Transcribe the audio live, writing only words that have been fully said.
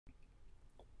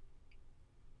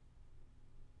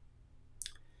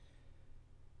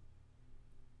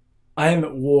I am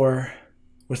at war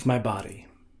with my body.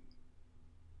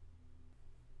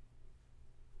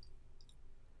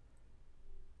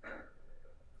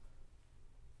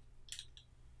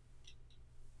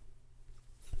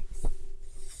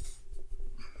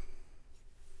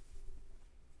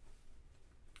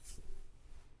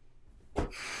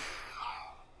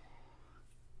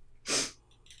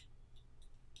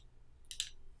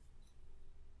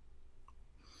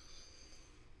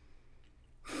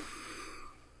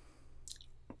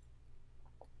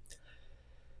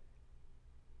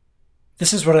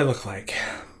 This is what I look like.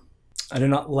 I do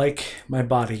not like my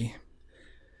body.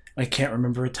 I can't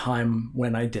remember a time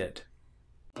when I did.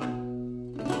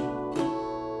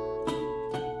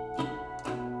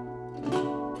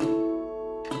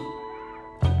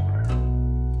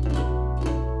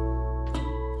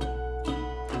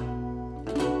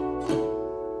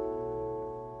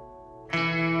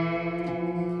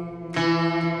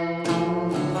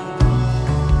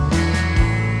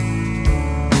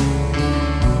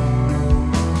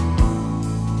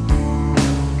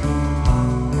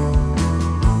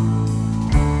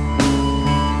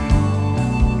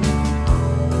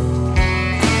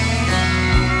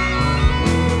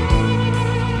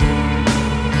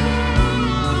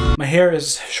 My hair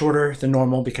is shorter than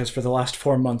normal because for the last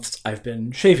 4 months I've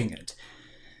been shaving it.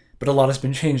 But a lot has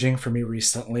been changing for me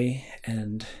recently,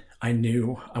 and I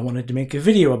knew I wanted to make a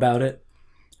video about it,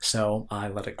 so I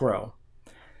let it grow.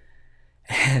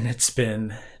 And it's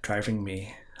been driving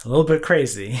me a little bit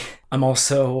crazy. I'm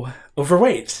also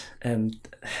overweight, and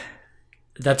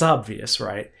that's obvious,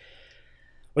 right?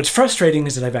 What's frustrating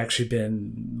is that I've actually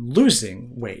been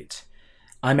losing weight.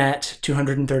 I'm at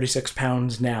 236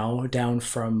 pounds now, down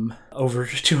from over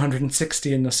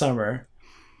 260 in the summer.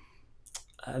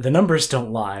 The numbers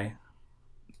don't lie,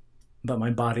 but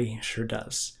my body sure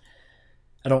does.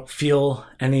 I don't feel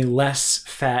any less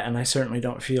fat, and I certainly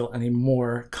don't feel any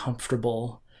more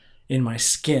comfortable in my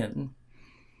skin.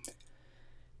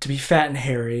 To be fat and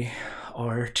hairy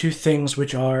are two things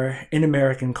which are, in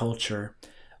American culture,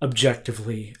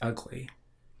 objectively ugly.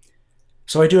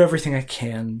 So I do everything I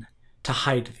can to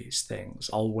hide these things.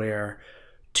 I'll wear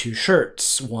 2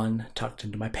 shirts, one tucked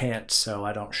into my pants so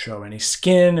I don't show any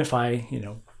skin if I,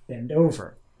 bend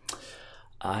over.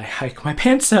 I hike my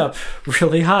pants up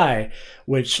really high,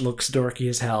 which looks dorky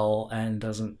as hell and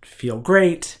doesn't feel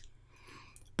great,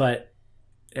 but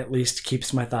at least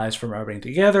keeps my thighs from rubbing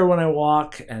together when I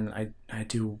walk, and I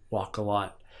do walk a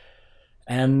lot.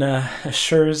 And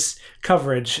assures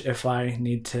coverage if I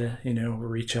need to,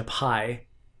 reach up high.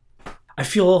 I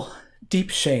feel deep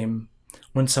shame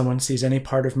when someone sees any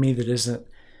part of me that isn't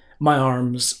my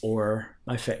arms or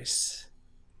my face.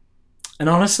 And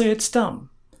honestly, it's dumb.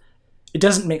 It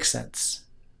doesn't make sense.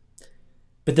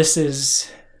 But this is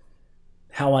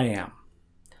how I am.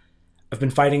 I've been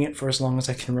fighting it for as long as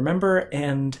I can remember,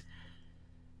 and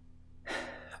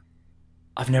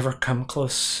I've never come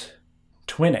close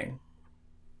to winning.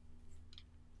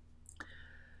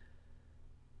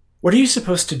 What are you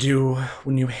supposed to do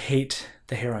when you hate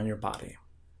the hair on your body?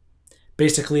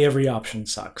 Basically, every option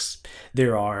sucks.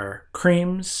 There are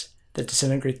creams that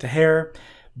disintegrate the hair,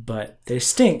 but they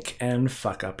stink and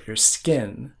fuck up your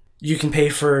skin. You can pay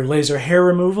for laser hair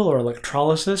removal or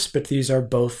electrolysis, but these are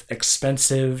both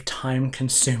expensive,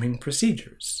 time-consuming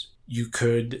procedures. You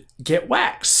could get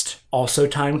waxed, also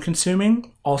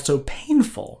time-consuming, also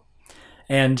painful,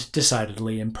 and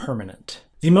decidedly impermanent.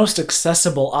 The most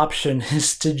accessible option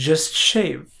is to just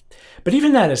shave, but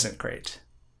even that isn't great.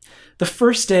 The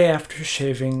first day after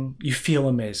shaving, you feel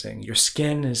amazing. Your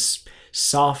skin is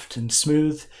soft and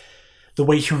smooth, the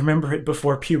way you remember it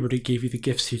before puberty gave you the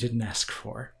gifts you didn't ask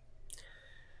for.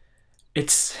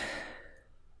 It's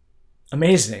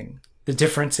amazing the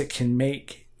difference it can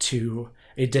make to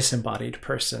a disembodied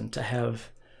person to have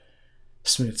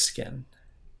smooth skin.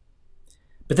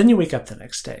 But then you wake up the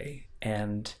next day,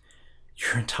 and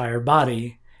your entire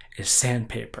body is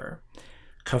sandpaper,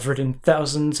 covered in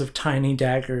thousands of tiny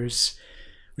daggers,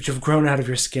 which have grown out of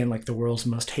your skin like the world's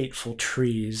most hateful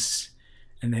trees,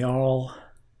 and they all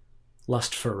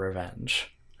lust for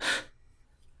revenge.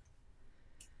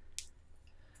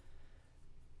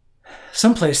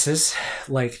 Some places,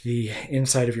 like the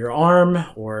inside of your arm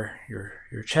or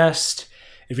your chest,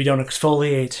 if you don't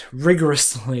exfoliate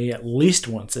rigorously at least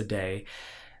once a day,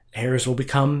 hairs will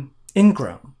become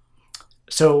ingrown.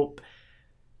 So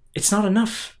it's not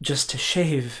enough just to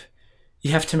shave.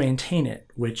 You have to maintain it,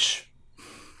 which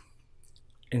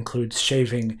includes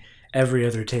shaving every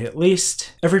other day at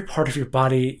least. Every part of your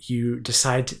body you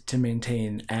decide to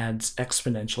maintain adds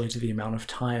exponentially to the amount of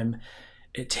time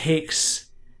it takes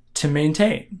to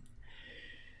maintain.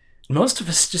 Most of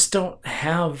us just don't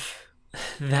have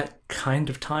that kind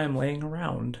of time laying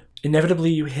around.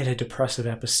 Inevitably, you hit a depressive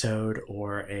episode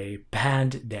or a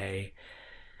bad day,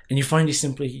 and you find you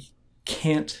simply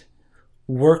can't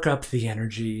work up the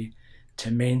energy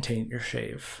to maintain your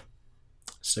shave.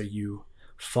 So you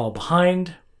fall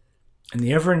behind, and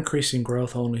the ever-increasing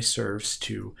growth only serves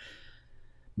to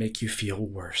make you feel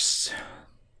worse.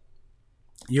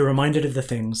 You're reminded of the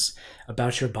things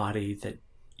about your body that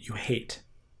you hate.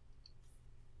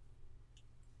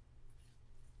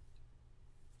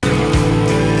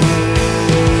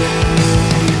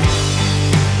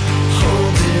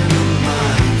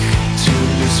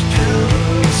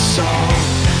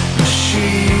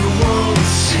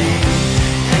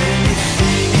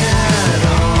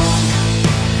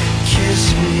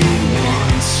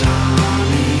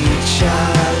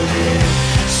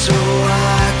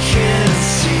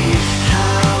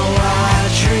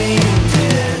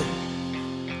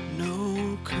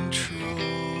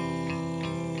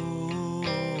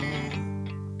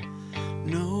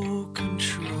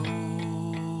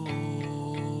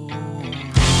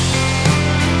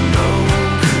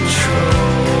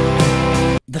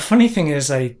 The funny thing is,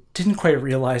 I didn't quite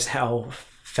realize how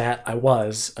fat I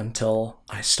was until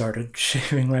I started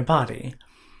shaving my body.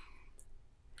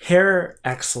 Hair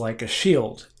acts like a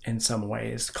shield in some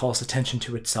ways, calls attention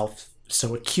to itself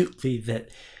so acutely that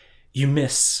you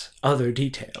miss other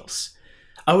details.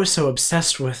 I was so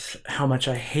obsessed with how much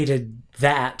I hated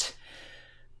that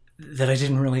I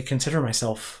didn't really consider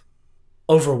myself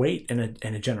overweight in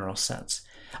a general sense.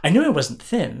 I knew I wasn't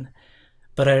thin,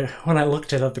 but when I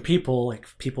looked at other people, like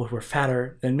people who were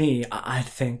fatter than me, I'd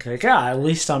think, like, at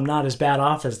least I'm not as bad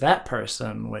off as that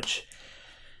person, which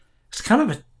is kind of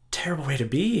a terrible way to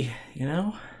be, you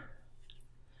know?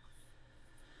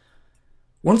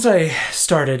 Once I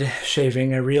started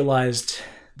shaving, I realized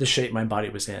the shape my body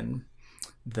was in,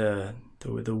 the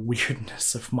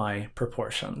weirdness of my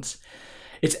proportions.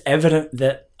 It's evident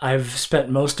that I've spent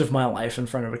most of my life in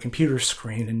front of a computer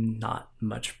screen and not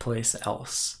much place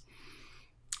else.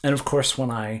 And of course,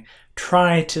 when I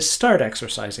try to start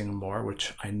exercising more,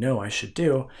 which I know I should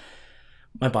do,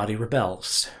 my body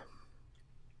rebels.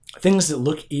 Things that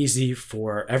look easy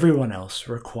for everyone else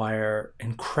require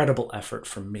incredible effort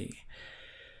from me.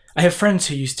 I have friends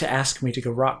who used to ask me to go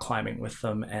rock climbing with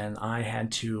them, and I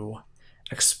had to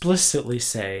explicitly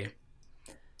say,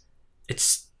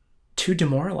 it's too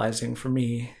demoralizing for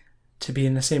me to be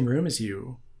in the same room as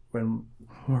you when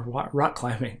we're rock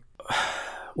climbing.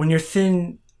 When you're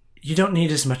thin, you don't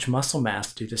need as much muscle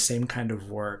mass to do the same kind of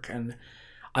work, and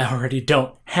I already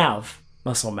don't have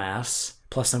muscle mass,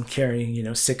 plus I'm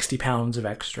carrying, 60 pounds of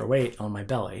extra weight on my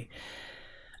belly.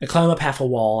 I climb up half a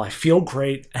wall, I feel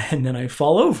great, and then I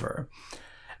fall over.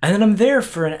 And then I'm there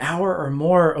for an hour or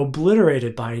more,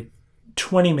 obliterated by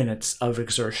 20 minutes of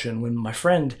exertion when my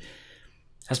friend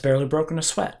has barely broken a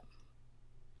sweat.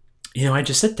 I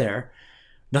just sit there,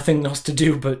 nothing else to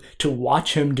do but to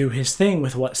watch him do his thing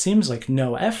with what seems like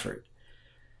no effort.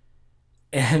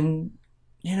 And,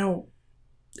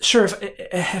 sure,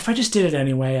 if I just did it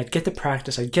anyway, I'd get the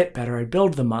practice, I'd get better, I'd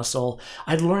build the muscle,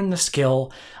 I'd learn the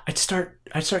skill, I'd start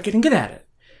getting good at it.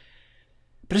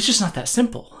 But it's just not that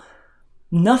simple.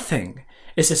 Nothing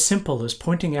is as simple as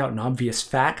pointing out an obvious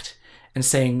fact and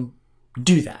saying,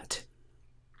 do that.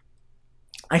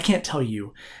 I can't tell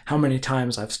you how many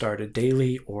times I've started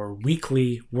daily or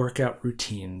weekly workout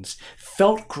routines,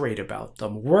 felt great about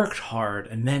them, worked hard,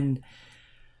 and then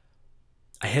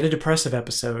I hit a depressive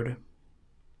episode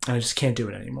and I just can't do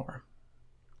it anymore.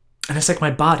 And it's like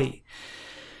my body,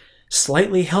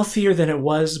 slightly healthier than it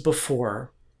was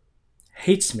before,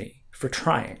 hates me for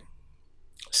trying.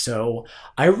 So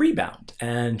I rebound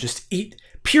and just eat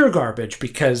pure garbage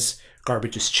because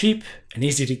garbage is cheap and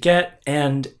easy to get,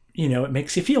 and it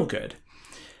makes you feel good.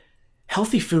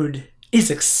 Healthy food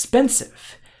is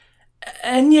expensive.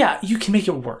 And yeah, you can make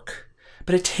it work,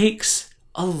 but it takes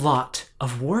a lot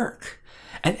of work.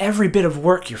 And every bit of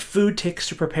work your food takes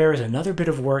to prepare is another bit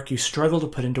of work you struggle to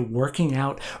put into working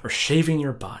out or shaving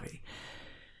your body.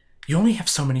 You only have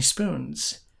so many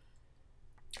spoons.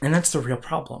 And that's the real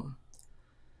problem.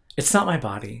 It's not my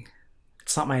body.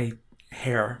 It's not my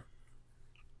hair.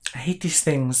 I hate these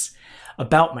things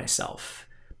about myself.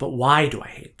 But why do I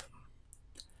hate them?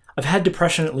 I've had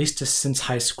depression at least since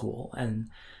high school, and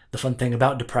the fun thing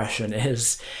about depression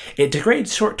is it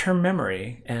degrades short-term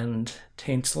memory and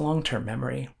taints long-term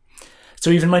memory. So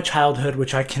even my childhood,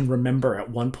 which I can remember at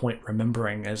one point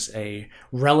remembering as a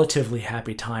relatively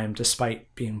happy time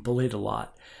despite being bullied a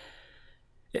lot,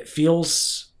 it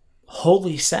feels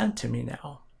wholly sad to me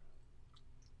now.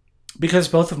 Because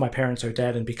both of my parents are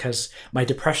dead and because my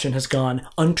depression has gone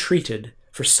untreated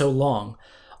for so long,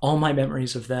 all my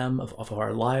memories of them, of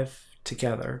our life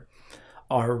together,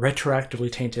 are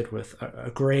retroactively tainted with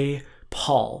a gray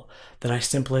pall that I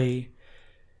simply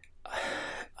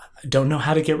don't know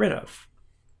how to get rid of.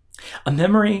 A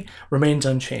memory remains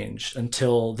unchanged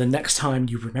until the next time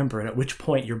you remember it, at which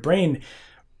point your brain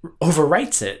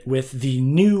overwrites it with the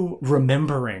new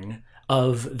remembering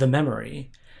of the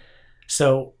memory.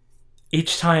 So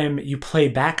each time you play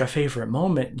back a favorite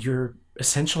moment, you're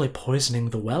essentially poisoning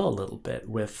the well a little bit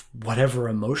with whatever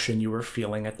emotion you were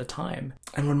feeling at the time.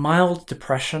 And when mild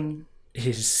depression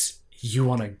is you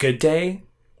on a good day,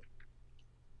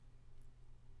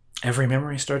 every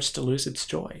memory starts to lose its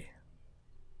joy.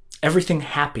 Everything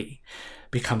happy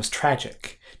becomes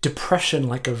tragic. Depression,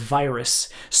 like a virus,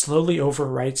 slowly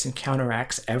overwrites and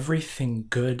counteracts everything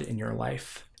good in your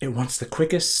life. It wants the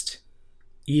quickest,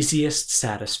 easiest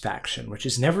satisfaction, which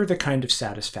is never the kind of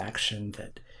satisfaction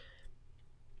that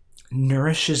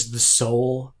nourishes the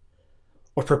soul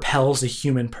or propels a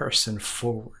human person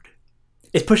forward.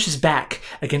 It pushes back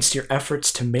against your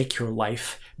efforts to make your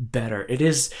life better. It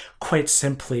is quite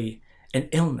simply an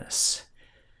illness.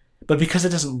 But because it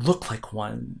doesn't look like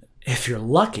one, if you're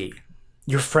lucky,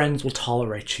 your friends will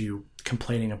tolerate you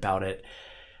complaining about it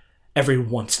every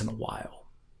once in a while.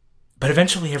 But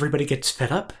eventually everybody gets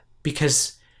fed up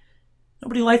because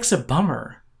nobody likes a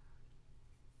bummer.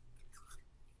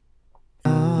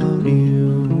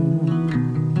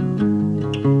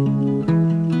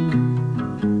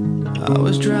 I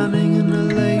was drowning in a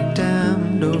lake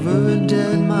dammed over a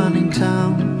dead mining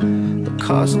town. The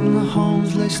cars and the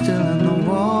homes lay still in the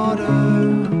water.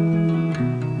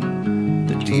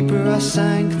 The deeper I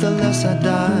sank, the less I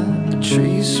died. The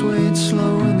trees swayed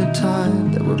slow in the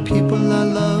tide. There were people I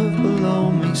loved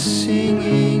below me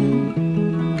singing.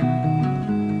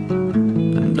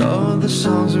 And all the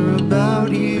songs are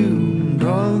about you. And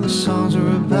all the songs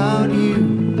are about you.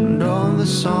 And all the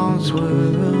songs were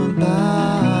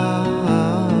about you.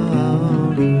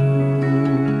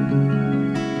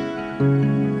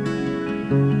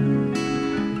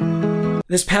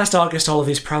 This past August, all of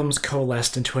these problems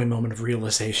coalesced into a moment of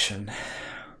realization.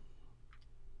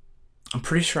 I'm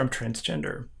pretty sure I'm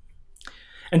transgender.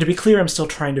 And to be clear, I'm still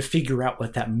trying to figure out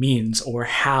what that means or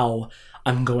how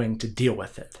I'm going to deal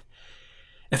with it.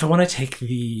 If I want to take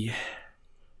the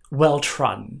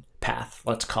well-trodden path,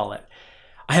 let's call it,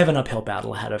 I have an uphill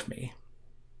battle ahead of me.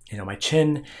 You know, my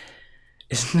chin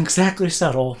isn't exactly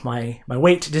subtle. My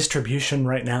weight distribution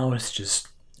right now is just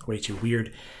way too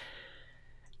weird.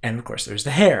 And of course, there's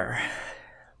the hair.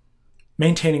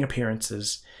 Maintaining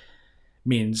appearances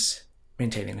means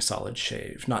maintaining a solid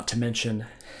shave. Not to mention,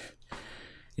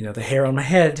 you know, the hair on my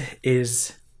head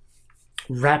is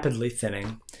rapidly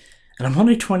thinning. And I'm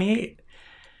only 28.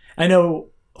 I know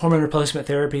hormone replacement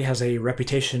therapy has a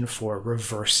reputation for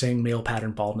reversing male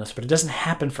pattern baldness, but it doesn't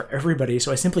happen for everybody,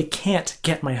 so I simply can't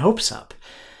get my hopes up.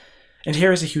 And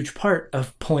hair is a huge part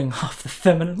of pulling off the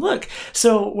feminine look.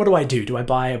 So what do? Do I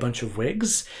buy a bunch of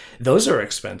wigs? Those are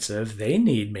expensive. They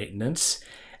need maintenance.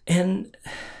 And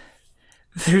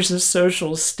there's a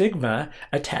social stigma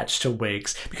attached to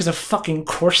wigs, because of fucking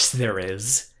course there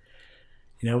is.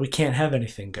 You know, we can't have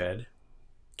anything good.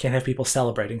 Can't have people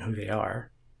celebrating who they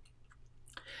are.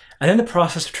 And then the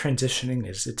process of transitioning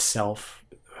is itself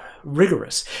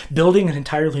rigorous. Building an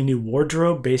entirely new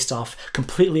wardrobe based off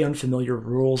completely unfamiliar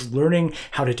rules, learning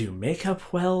how to do makeup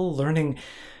well, learning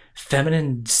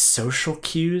feminine social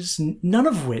cues, none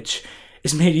of which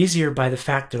is made easier by the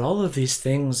fact that all of these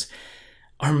things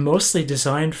are mostly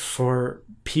designed for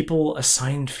people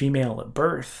assigned female at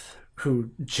birth,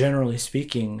 who, generally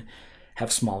speaking,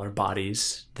 have smaller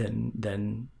bodies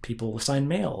than people assigned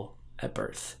male at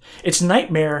birth. It's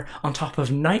nightmare on top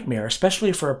of nightmare,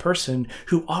 especially for a person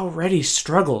who already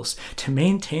struggles to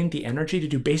maintain the energy to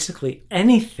do basically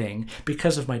anything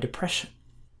because of my depression.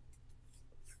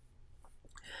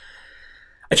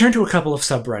 I turned to a couple of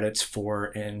subreddits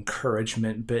for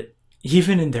encouragement, but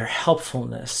even in their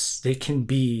helpfulness, they can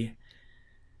be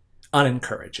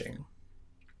unencouraging.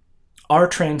 Our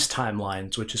trans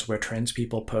timelines, which is where trans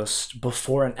people post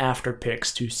before and after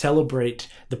pics to celebrate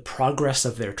the progress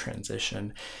of their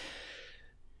transition,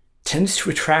 tends to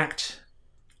attract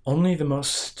only the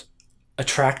most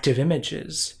attractive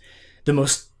images, the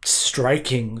most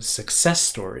striking success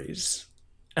stories.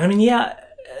 And I mean, yeah,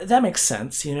 that makes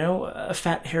sense, you know? A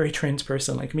fat, hairy trans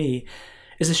person like me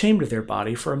is ashamed of their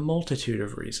body for a multitude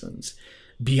of reasons,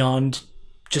 beyond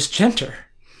just gender.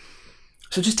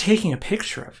 So just taking a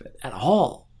picture of it at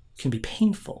all can be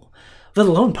painful. let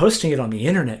alone posting it on the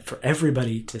internet for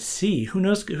everybody to see. Who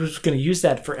knows who's going to use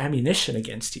that for ammunition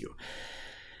against you?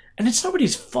 And it's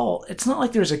nobody's fault. It's not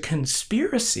like there's a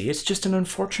conspiracy. It's just an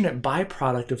unfortunate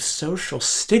byproduct of social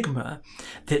stigma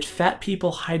that fat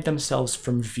people hide themselves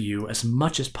from view as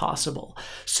much as possible.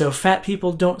 So fat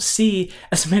people don't see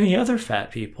as many other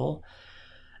fat people.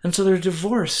 And so they're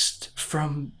divorced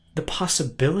from the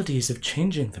possibilities of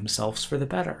changing themselves for the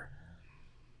better.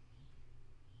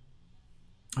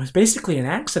 It was basically an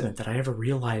accident that I ever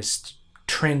realized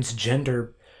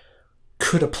transgender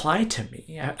could apply to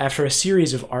me. After a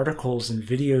series of articles and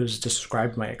videos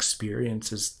described my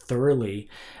experience as thoroughly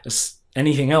as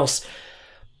anything else,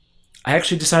 I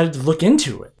actually decided to look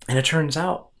into it. And it turns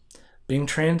out being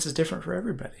trans is different for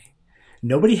everybody.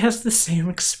 Nobody has the same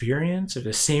experience or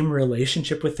the same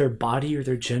relationship with their body or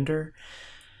their gender.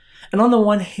 And on the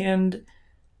one hand,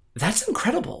 that's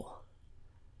incredible.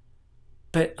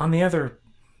 But on the other,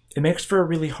 it makes for a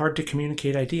really hard to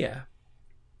communicate idea.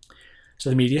 So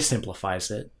the media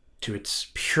simplifies it to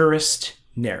its purest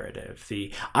narrative,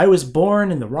 the I was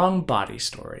born in the wrong body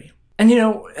story. And you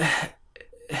know,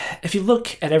 if you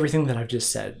look at everything that I've just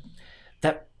said,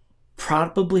 that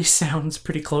probably sounds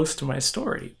pretty close to my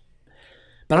story.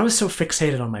 But I was so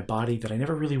fixated on my body that I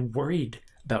never really worried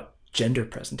about gender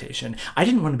presentation. I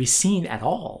didn't want to be seen at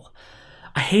all.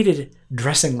 I hated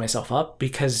dressing myself up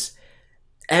because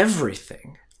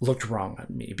everything looked wrong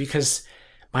on me, because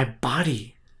my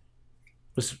body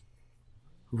was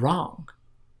wrong.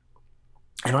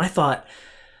 And I thought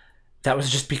that was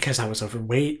just because I was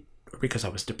overweight, or because I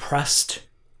was depressed,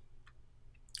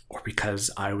 or because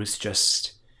I was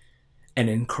just an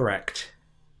incorrect,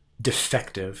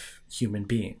 defective human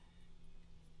being.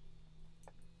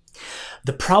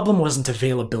 The problem wasn't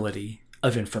availability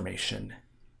of information,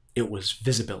 it was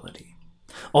visibility.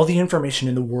 All the information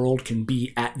in the world can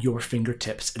be at your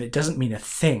fingertips, and it doesn't mean a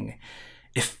thing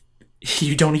if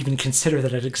you don't even consider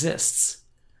that it exists.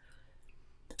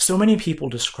 So many people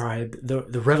describe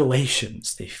the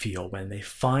revelations they feel when they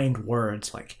find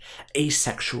words like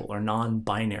asexual or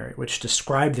non-binary, which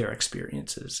describe their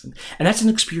experiences. And that's an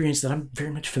experience that I'm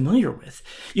very much familiar with.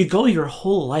 You go your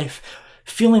whole life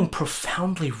feeling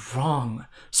profoundly wrong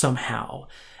somehow,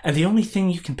 and the only thing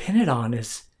you can pin it on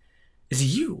is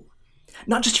you.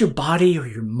 Not just your body or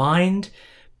your mind,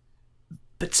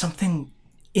 but something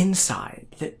inside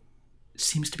that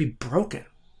seems to be broken.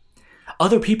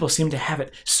 Other people seem to have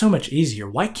it so much easier.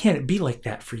 Why can't it be like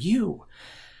that for you?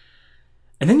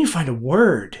 And then you find a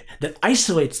word that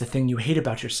isolates the thing you hate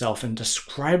about yourself and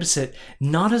describes it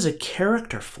not as a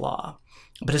character flaw,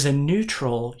 but as a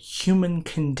neutral human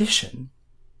condition.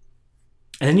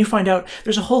 And then you find out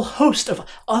there's a whole host of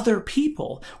other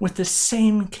people with the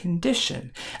same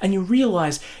condition. And you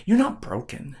realize you're not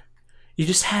broken. You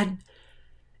just had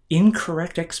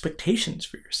incorrect expectations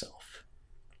for yourself.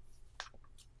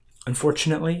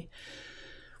 Unfortunately,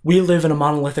 we live in a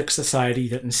monolithic society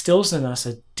that instills in us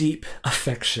a deep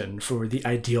affection for the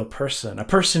ideal person, a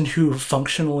person who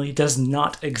functionally does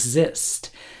not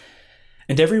exist.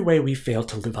 And every way we fail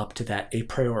to live up to that a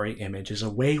priori image is a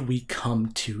way we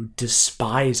come to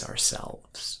despise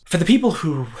ourselves. For the people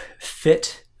who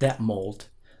fit that mold,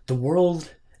 the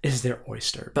world is their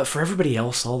oyster. But for everybody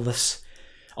else, all the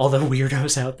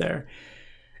weirdos out there,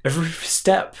 every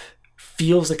step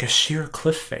feels like a sheer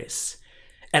cliff face.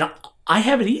 And I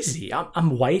have it easy.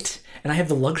 I'm white, and I have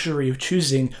the luxury of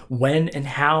choosing when and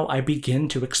how I begin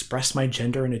to express my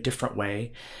gender in a different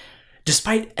way.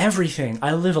 Despite everything,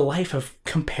 I live a life of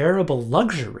comparable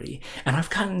luxury, and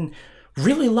I've gotten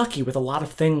really lucky with a lot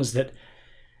of things that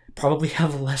probably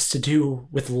have less to do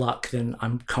with luck than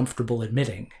I'm comfortable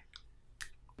admitting.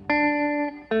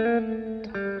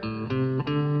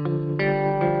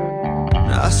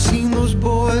 I seen those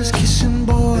boys kissing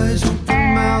boys with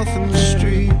their mouth in the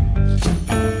street.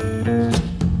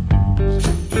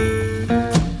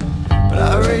 But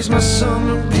I raised my son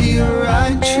to be a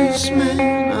righteous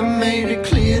man. I made it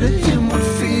clear to him what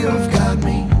fear of God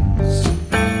means.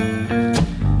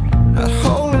 I'd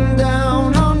hold him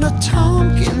down under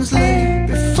Tompkins Lake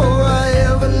before I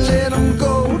ever let him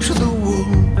go to the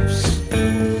wolves.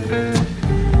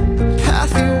 The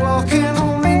path you're walking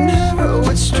only narrow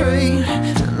and straight,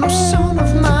 and no son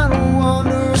of mine will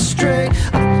wander astray.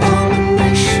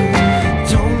 Abomination,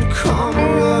 don't come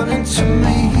running to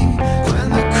me when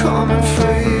they're coming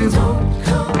for you. Don't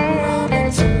come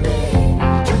running to me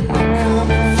when they're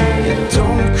coming for you.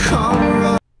 Don't come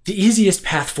running. The easiest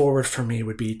path forward for me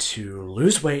would be to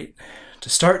lose weight, to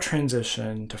start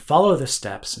transition, to follow the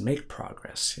steps and make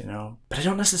progress, you know? But I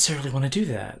don't necessarily want to do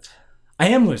that. I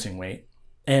am losing weight,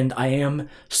 and I am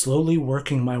slowly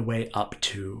working my way up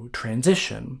to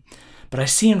transition. But I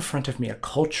see in front of me a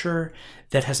culture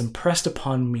that has impressed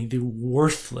upon me the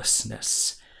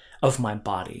worthlessness of my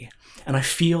body, and I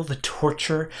feel the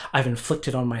torture I've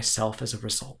inflicted on myself as a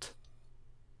result.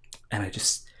 And I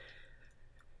just...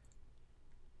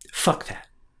 fuck that.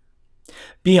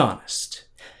 Be honest.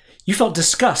 You felt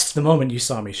disgust the moment you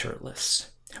saw me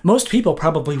shirtless. Most people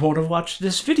probably won't have watched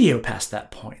this video past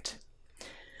that point.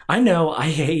 I know I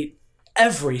hate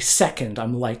every second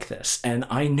I'm like this, and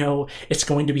I know it's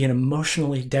going to be an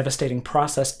emotionally devastating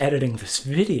process editing this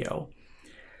video.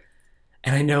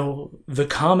 And I know the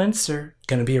comments are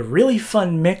going to be a really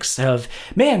fun mix of,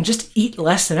 man, just eat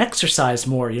less and exercise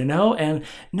more, you know? And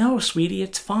no, sweetie,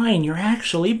 it's fine. You're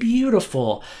actually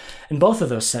beautiful. And both of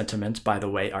those sentiments, by the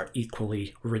way, are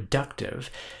equally reductive.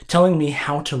 Telling me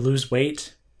how to lose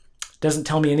weight doesn't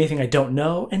tell me anything I don't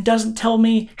know, and doesn't tell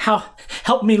me how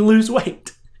help me lose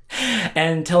weight.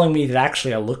 And telling me that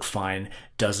actually I look fine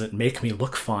doesn't make me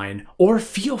look fine or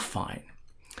feel fine.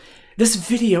 This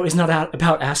video is not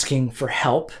about asking for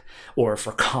help or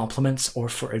for compliments or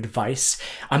for advice.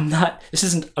 This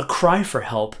isn't a cry for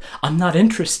help. I'm not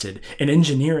interested in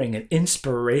engineering an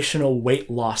inspirational weight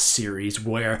loss series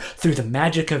where, through the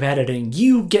magic of editing,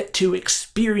 you get to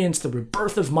experience the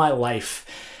rebirth of my life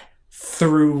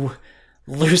through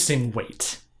losing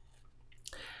weight.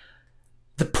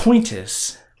 The point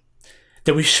is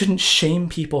that we shouldn't shame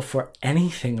people for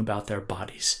anything about their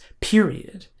bodies,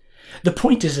 period. The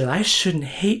point is that I shouldn't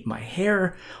hate my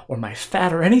hair or my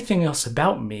fat or anything else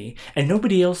about me, and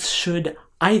nobody else should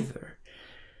either.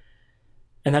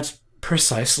 And that's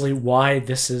precisely why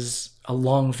this is a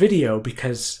long video,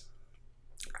 because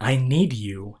I need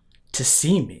you to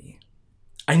see me.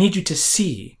 I need you to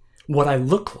see what I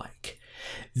look like.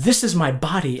 This is my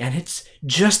body, and it's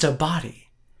just a body.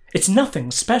 It's nothing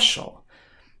special.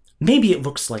 Maybe it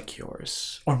looks like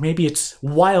yours, or maybe it's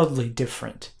wildly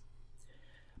different.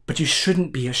 But you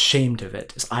shouldn't be ashamed of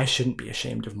it, as I shouldn't be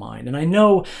ashamed of mine. And I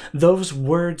know those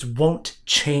words won't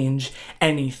change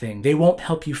anything. They won't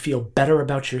help you feel better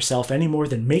about yourself any more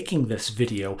than making this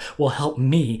video will help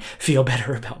me feel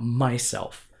better about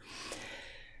myself.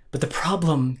 But the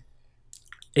problem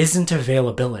isn't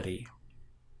availability.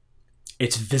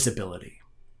 It's visibility.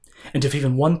 And if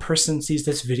even one person sees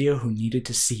this video who needed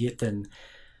to see it, then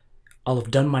I'll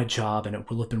have done my job, and it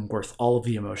will have been worth all of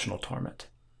the emotional torment.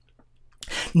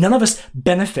 None of us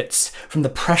benefits from the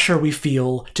pressure we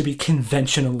feel to be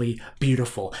conventionally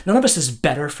beautiful. None of us is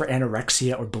better for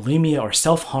anorexia or bulimia or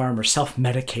self-harm or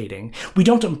self-medicating. We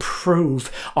don't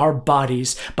improve our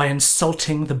bodies by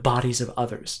insulting the bodies of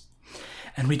others.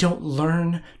 And we don't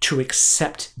learn to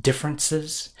accept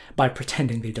differences by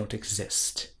pretending they don't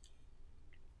exist.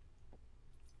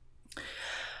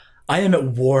 I am at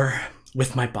war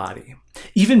with my body.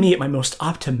 Even me at my most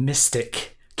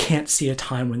optimistic can't see a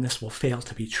time when this will fail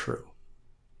to be true.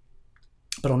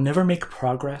 But I'll never make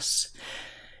progress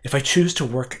if I choose to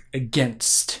work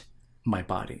against my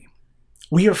body.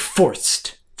 We are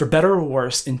forced, for better or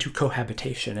worse, into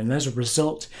cohabitation, and as a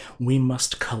result, we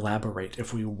must collaborate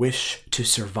if we wish to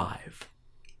survive.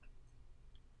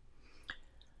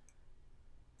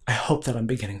 I hope that I'm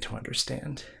beginning to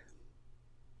understand.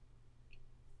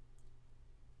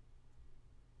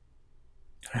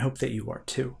 I hope that you are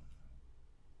too.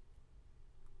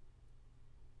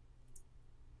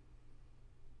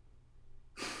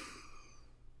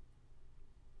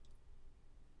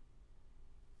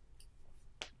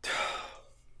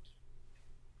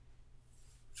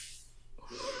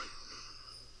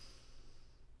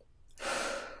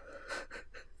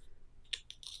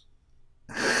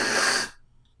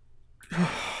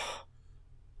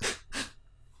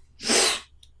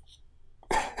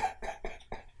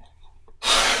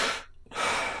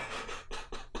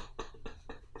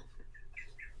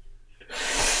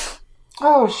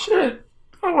 Oh shit,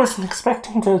 I wasn't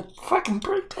expecting to fucking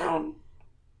break down.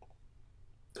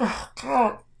 Oh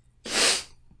god.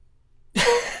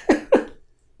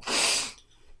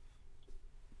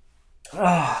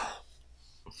 Oh.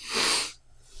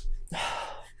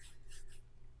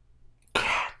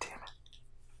 God damn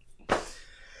it.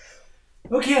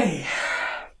 Okay.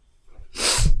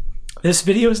 This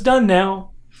video is done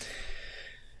now.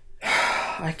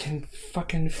 I can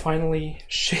fucking finally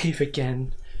shave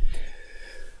again.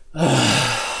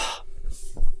 Ugh.